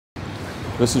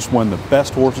This is when the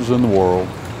best horses in the world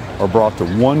are brought to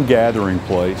one gathering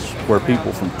place where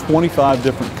people from 25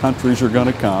 different countries are going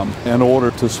to come in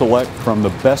order to select from the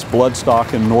best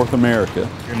bloodstock in North America.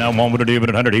 You're now 100, you're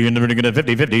never going to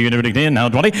 50, 50, you're never going to 10, now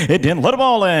 20, 10, let them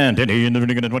all in, 10, you're never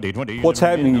going to 20, 20. What's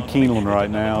happening in Keeneland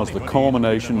right now is the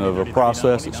culmination of a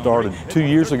process that started 2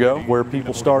 years ago where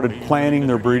people started planning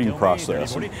their breeding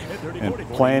process and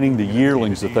planning the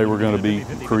yearlings that they were going to be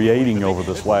creating over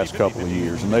this last couple of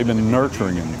years. And they've been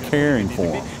nurturing them and caring for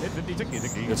them.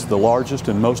 It's the largest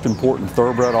and most important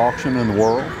thoroughbred auction in the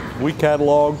world. We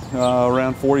catalog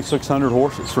around 4,600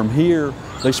 horses. From here,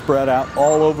 they spread out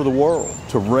all over the world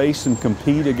to race and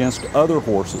compete against other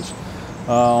horses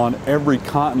on every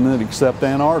continent except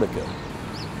Antarctica.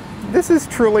 This is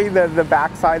truly the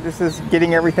backside. This is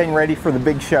getting everything ready for the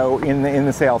big show in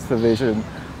the sales division.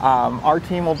 Our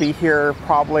team will be here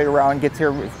probably gets here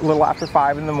a little after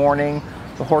 5 in the morning.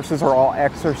 The horses are all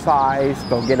exercised,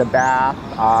 they'll get a bath,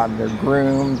 they're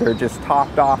groomed, they're just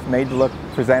topped off, made to look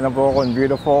presentable and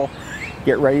beautiful,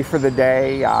 get ready for the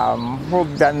day.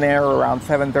 We're done there around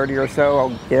 7:30 or so.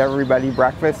 I'll get everybody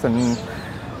breakfast, and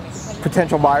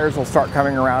potential buyers will start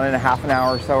coming around in a half an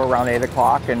hour or so around 8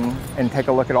 o'clock and take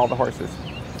a look at all the horses.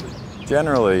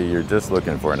 Generally, you're just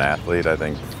looking for an athlete. I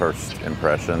think first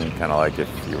impression, kind of like if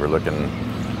you were looking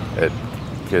at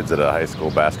kids at a high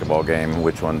school basketball game,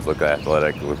 which ones look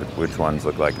athletic, which ones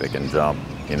look like they can jump,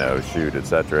 shoot,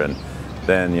 etc. And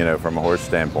then, from a horse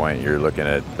standpoint, you're looking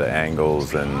at the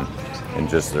angles and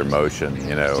just their motion.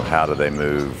 How do they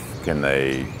move? Can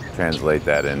they translate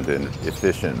that into an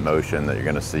efficient motion that you're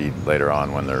going to see later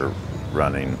on when they're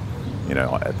running,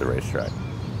 at the racetrack?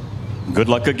 Good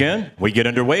luck again. We get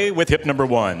underway with hip number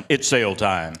 1. It's sale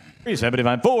time.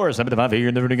 75-4, 75,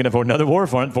 you're never going to afford another war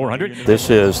for 400.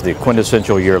 This is the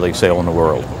quintessential yearling sale in the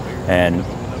world, and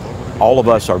all of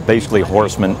us are basically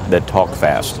horsemen that talk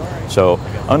fast. So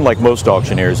unlike most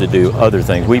auctioneers that do other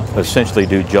things, we essentially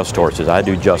do just horses. I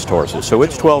do just horses. So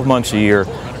it's 12 months a year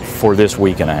for this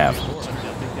week and a half.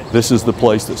 This is the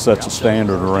place that sets a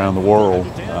standard around the world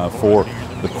for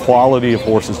the quality of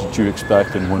horses that you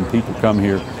expect, and when people come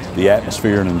here, the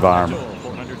atmosphere and environment.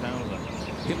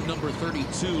 Hip number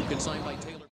 32, consigned by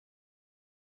Taylor.